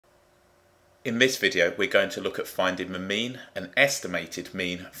In this video, we're going to look at finding the mean and estimated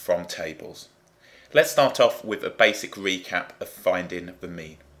mean from tables. Let's start off with a basic recap of finding the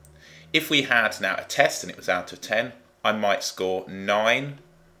mean. If we had now a test and it was out of 10, I might score 9,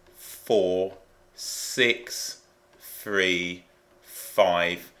 4, 6, 3,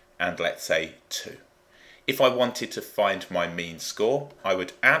 5, and let's say 2. If I wanted to find my mean score, I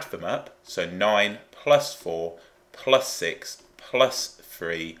would add them up, so 9 plus 4 plus 6 plus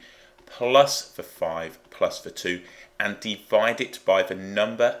 3 plus the 5 plus the 2 and divide it by the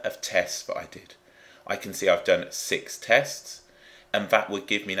number of tests that I did. I can see I've done 6 tests and that would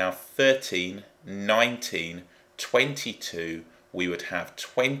give me now 13, 19, 22, we would have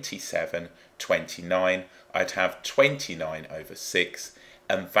 27, 29, I'd have 29 over 6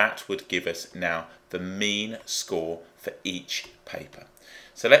 and that would give us now the mean score for each paper.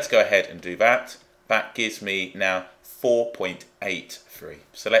 So let's go ahead and do that. That gives me now 4.83.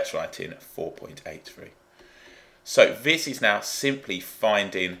 So let's write in 4.83. So this is now simply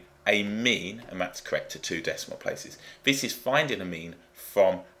finding a mean, and that's correct to 2 decimal places. This is finding a mean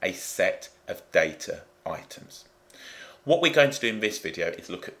from a set of data items. What we're going to do in this video is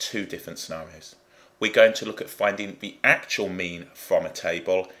look at 2 different scenarios. We're going to look at finding the actual mean from a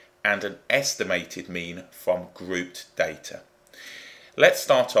table and an estimated mean from grouped data. Let's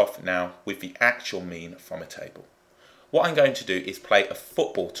start off now with the actual mean from a table. What I'm going to do is play a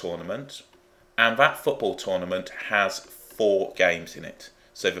football tournament, and that football tournament has 4 games in it.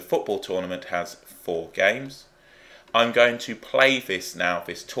 So the football tournament has 4 games. I'm going to play this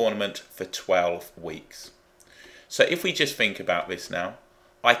tournament for 12 weeks. So if we just think about this now,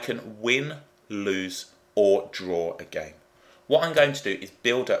 I can win, lose, or draw a game. What I'm going to do is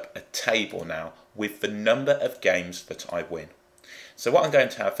build up a table now with the number of games that I win. So what I'm going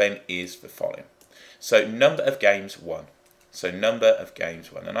to have then is the following. So number of games 1. So number of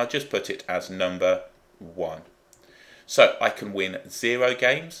games 1. And I'll just put it as number 1. So I can win 0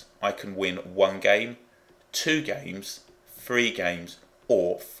 games, I can win 1 game, 2 games, 3 games,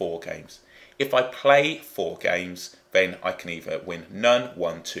 or 4 games. If I play 4 games, then I can either win none,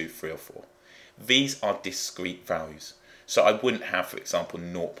 1, 2, 3, or 4. These are discrete values. So I wouldn't have, for example,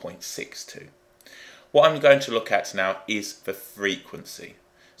 0.62. What I'm going to look at now is the frequency.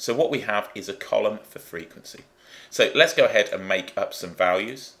 So what we have is a column for frequency. So let's go ahead and make up some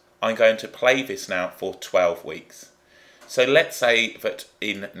values. I'm going to play this now for 12 weeks. So let's say that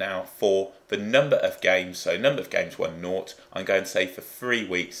in now for the number of games, so number of games 1, 0, I'm going to say for 3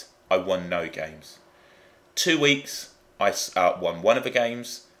 weeks I won no games. 2 weeks I won 1 of the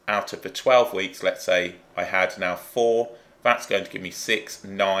games. Out of the 12 weeks, let's say I had now 4, that's going to give me 6,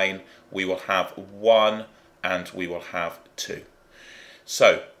 9, we will have 1 and we will have 2.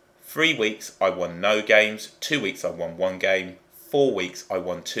 So 3 weeks I won no games, 2 weeks I won 1 game, 4 weeks I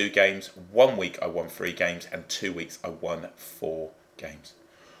won 2 games, 1 week I won 3 games, and 2 weeks I won 4 games.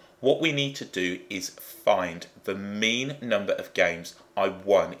 What we need to do is find the mean number of games I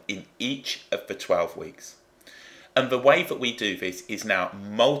won in each of the 12 weeks. And the way that we do this is now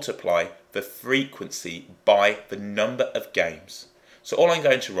multiply the frequency by the number of games. So all I'm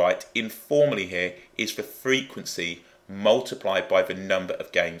going to write informally here is the frequency multiplied by the number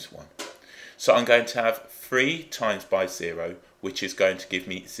of games won. So I'm going to have 3 times by 0, which is going to give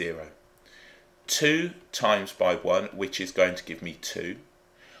me 0. 2 times by 1, which is going to give me 2.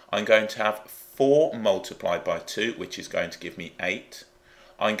 I'm going to have 4 multiplied by 2, which is going to give me 8.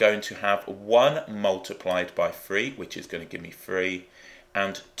 I'm going to have 1 multiplied by 3, which is going to give me 3,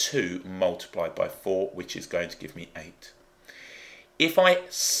 and 2 multiplied by 4, which is going to give me 8. If I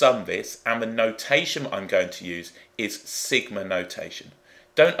sum this, and the notation I'm going to use is sigma notation.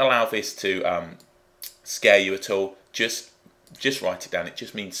 Don't allow this to scare you at all. Just write it down. It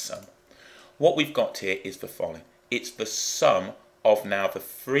just means sum. What we've got here is the following. It's the sum of now the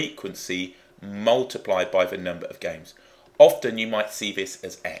frequency multiplied by the number of games. Often you might see this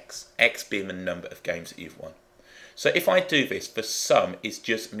as x being the number of games that you've won. So if I do this, the sum is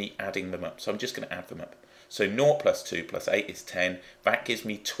just me adding them up. So I'm just going to add them up. So 0 plus 2 plus 8 is 10. That gives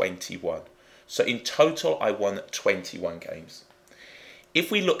me 21. So in total, I won 21 games.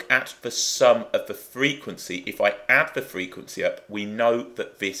 If we look at the sum of the frequency, if I add the frequency up, we know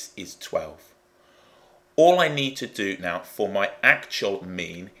that this is 12. All I need to do now for my actual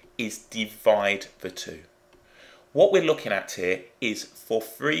mean is divide the 2. What we're looking at here is for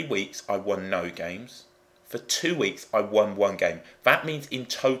 3 weeks I won no games. For 2 weeks I won 1 game. That means in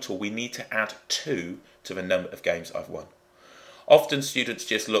total we need to add 2 to the number of games I've won. Often students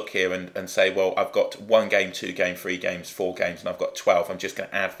just look here and say, well, I've got 1 game, 2 game, 3 games, 4 games, and I've got 12. I'm just going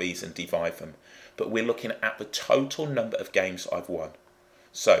to add these and divide them. But we're looking at the total number of games I've won.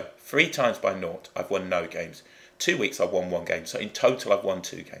 So 3 times by 0, I've won no games. 2 weeks I've won 1 game, so in total I've won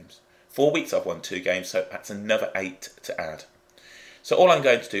 2 games. 4 weeks I've won 2 games, so that's another 8 to add. So all I'm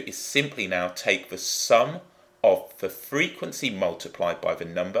going to do is simply now take the sum of the frequency multiplied by the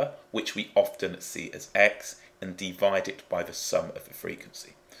number, which we often see as x, and divide it by the sum of the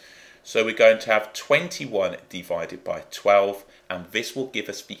frequency. So we're going to have 21 divided by 12, and this will give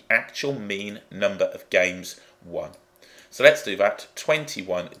us the actual mean number of games won. So let's do that.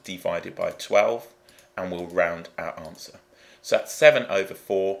 21 divided by 12, and we'll round our answer. So that's 7 over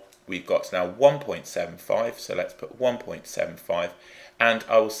 4. We've got now 1.75, so let's put 1.75, and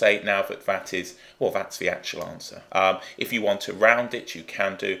I will say now that that is, well, that's the actual answer. If you want to round it, you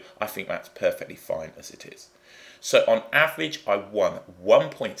can do. I think that's perfectly fine as it is. So on average, I won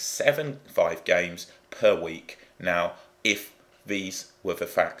 1.75 games per week now, if these were the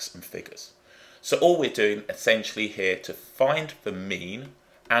facts and figures. So all we're doing essentially here to find the mean,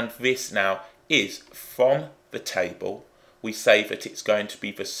 and this now is from the table, we say that it's going to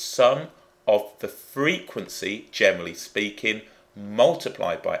be the sum of the frequency, generally speaking,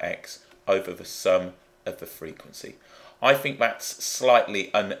 multiplied by x over the sum of the frequency. I think that's slightly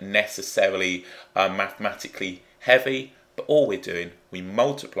unnecessarily mathematically heavy, but all we're doing, we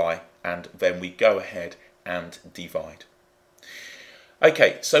multiply and then we go ahead and divide.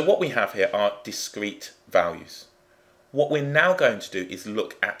 Okay, so what we have here are discrete values. What we're now going to do is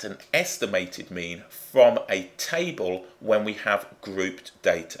look at an estimated mean from a table when we have grouped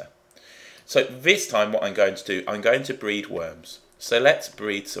data. So this time what I'm going to do, I'm going to breed worms. So let's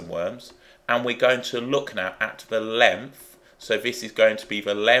breed some worms, and we're going to look now at the length. So this is going to be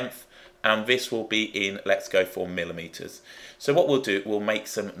the length, and this will be in, let's go for millimeters. So what we'll do, we'll make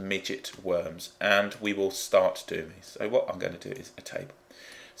some midget worms, and we will start doing these. So what I'm going to do is a table.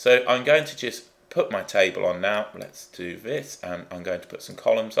 So I'm going to just put my table on now. Let's do this, and I'm going to put some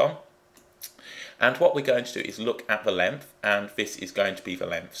columns on. And what we're going to do is look at the length, and this is going to be the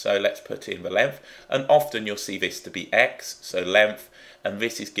length. So let's put in the length, and often you'll see this to be x, so length, and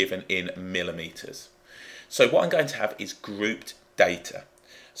this is given in millimeters. So what I'm going to have is grouped data.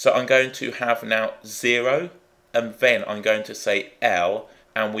 So I'm going to have now 0, and then I'm going to say L,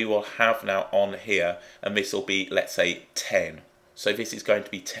 and we will have now on here, and this will be, let's say, 10. So this is going to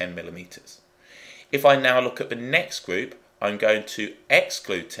be 10 millimeters. If I now look at the next group, I'm going to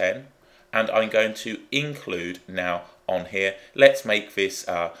exclude 10, and I'm going to include now on here. Let's make this,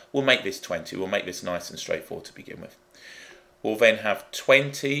 we'll make this 20. We'll make this nice and straightforward to begin with. We'll then have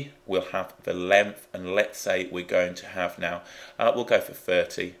 20, we'll have the length, and let's say we're going to have now, we'll go for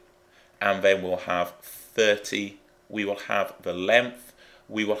 30, and then we'll have 30, we will have the length,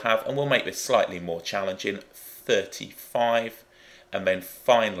 we will have, and we'll make this slightly more challenging, 35, and then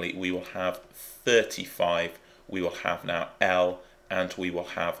finally we will have 35, we will have now L, and we will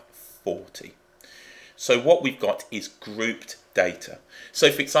have 40. So what we've got is grouped data.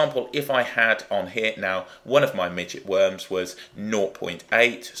 So for example, if I had on here now, one of my midget worms was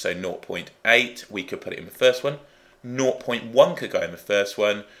 0.8, so 0.8, we could put it in the first one, 0.1 could go in the first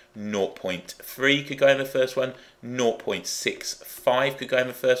one, 0.3 could go in the first one, 0.65 could go in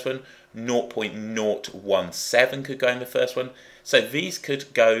the first one, 0.017 could go in the first one. So these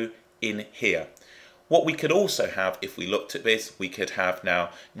could go in here. What we could also have, if we looked at this, we could have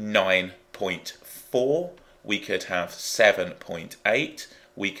now 9.4, we could have 7.8,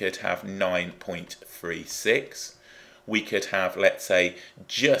 we could have 9.36, we could have, let's say,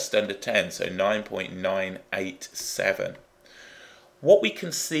 just under 10, so 9.987. What we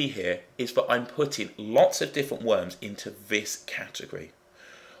can see here is that I'm putting lots of different worms into this category.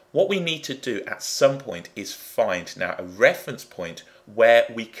 What we need to do at some point is find now a reference point where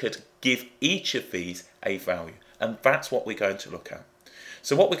we could give each of these a value, and that's what we're going to look at.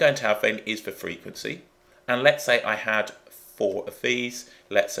 So what we're going to have then is the frequency, and let's say I had 4 of these,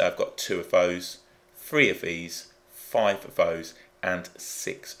 let's say I've got 2 of those, 3 of these, 5 of those, and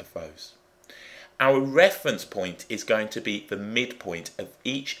 6 of those. Our reference point is going to be the midpoint of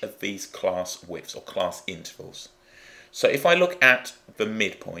each of these class widths or class intervals. So if I look at the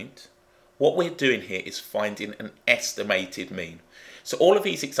midpoint, what we're doing here is finding an estimated mean. So all of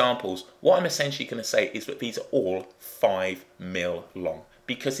these examples, what I'm essentially going to say is that these are all 5 mil long,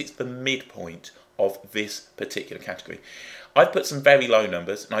 because it's the midpoint of this particular category. I've put some very low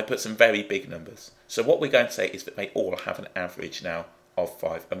numbers and I put some very big numbers. So what we're going to say is that they all have an average now of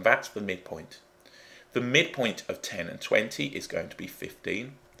 5, and that's the midpoint. The midpoint of 10 and 20 is going to be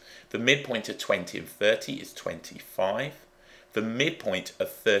 15. The midpoint of 20 and 30 is 25. The midpoint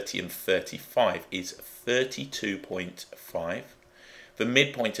of 30 and 35 is 32.5. The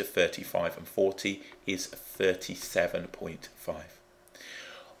midpoint of 35 and 40 is 37.5.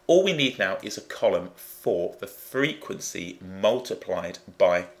 all we need now is a column for the frequency multiplied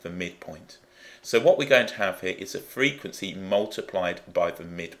by the midpoint. So what we're going to have here is a frequency multiplied by the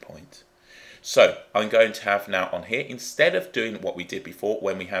midpoint. So I'm going to have now on here, instead of doing what we did before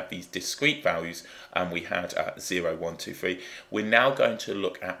when we had these discrete values and we had 0, 1, 2, 3, we're now going to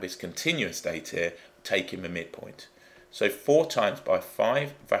look at this continuous data here, taking the midpoint. So 4 times by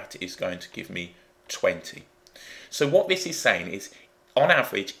 5, that is going to give me 20. So what this is saying is, on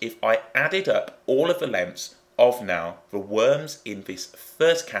average, if I added up all of the lengths of now the worms in this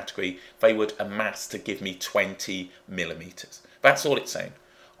first category, they would amass to give me 20 millimeters. That's all it's saying.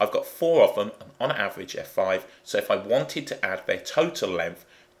 I've got 4 of them, and on average they're 5, so if I wanted to add their total length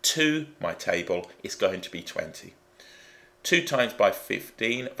to my table, it's going to be 20. 2 times by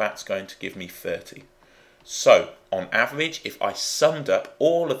 15, that's going to give me 30. So, on average, if I summed up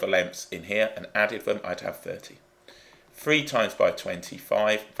all of the lengths in here and added them, I'd have 30. 3 times by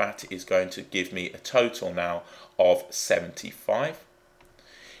 25, that is going to give me a total now of 75.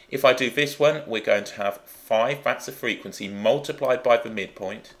 If I do this one, we're going to have 5, that's the frequency, multiplied by the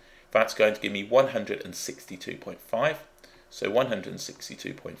midpoint. That's going to give me 162.5. So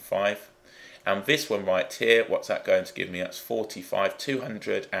 162.5. And this one right here, what's that going to give me? That's 45,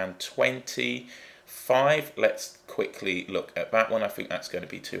 225. Let's quickly look at that one. I think that's going to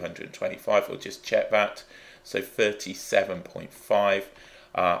be 225. We'll just check that. So 37.5.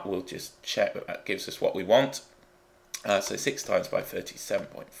 We'll just check that that gives us what we want. So 6 times by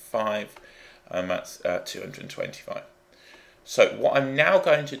 37.5, and that's 225. So what I'm now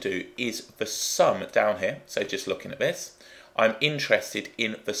going to do is the sum down here. So just looking at this, I'm interested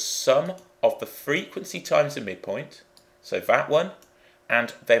in the sum of the frequency times the midpoint, so that one,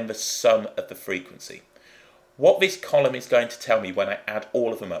 and then the sum of the frequency. What this column is going to tell me when I add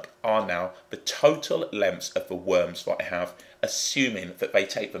all of them up are now the total lengths of the worms that I have, assuming that they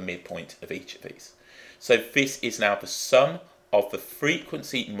take the midpoint of each of these. So this is now the sum of the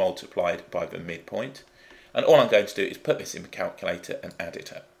frequency multiplied by the midpoint. And all I'm going to do is put this in the calculator and add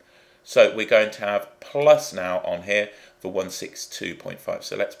it up. So we're going to have plus now on here the 162.5.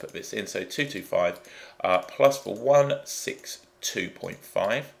 So let's put this in. So 225 plus the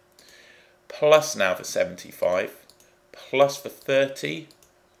 162.5 plus now the 75 plus the 30,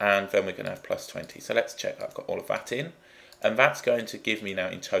 and then we're going to have plus 20. So let's check that I've got all of that in. And that's going to give me now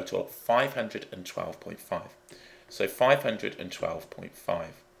in total 512.5. So 512.5.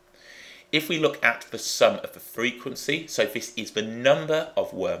 If we look at the sum of the frequency, so this is the number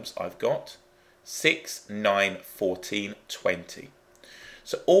of worms I've got, 6, 9, 14, 20.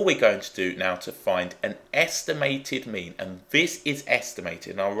 So all we're going to do now to find an estimated mean, and this is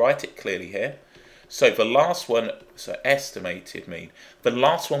estimated, and I'll write it clearly here. So the last one, so estimated mean, the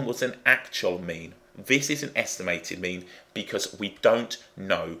last one was an actual mean. This is an estimated mean because we don't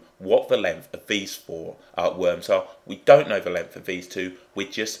know what the length of these 4 worms are. We don't know the length of these 2. We're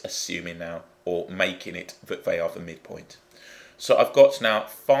just assuming now, or making it, that they are the midpoint. So I've got now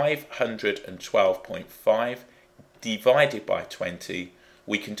 512.5 divided by 20.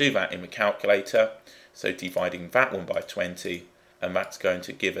 We can do that in the calculator. So dividing that one by 20, and that's going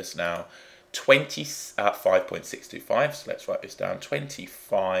to give us now 5.625. So let's write this down,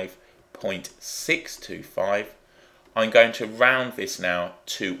 25.625. I'm going to round this now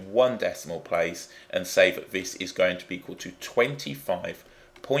to 1 decimal place and say that this is going to be equal to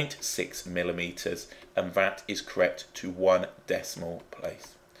 25.6 millimeters, and that is correct to 1 decimal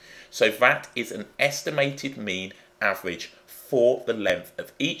place. So that is an estimated mean average for the length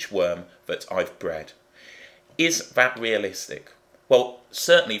of each worm that I've bred. Is that realistic? Well,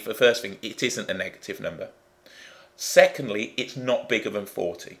 certainly for the first thing, it isn't a negative number. Secondly, it's not bigger than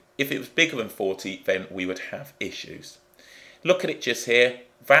 40. If it was bigger than 40, then we would have issues. Look at it just here.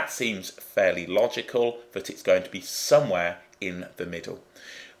 That seems fairly logical, that it's going to be somewhere in the middle.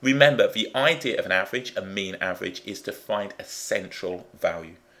 Remember, the idea of an average, a mean average, is to find a central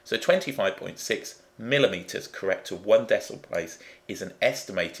value. So 25.6 millimeters, correct to 1 decimal place, is an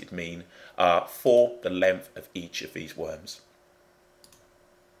estimated mean for the length of each of these worms.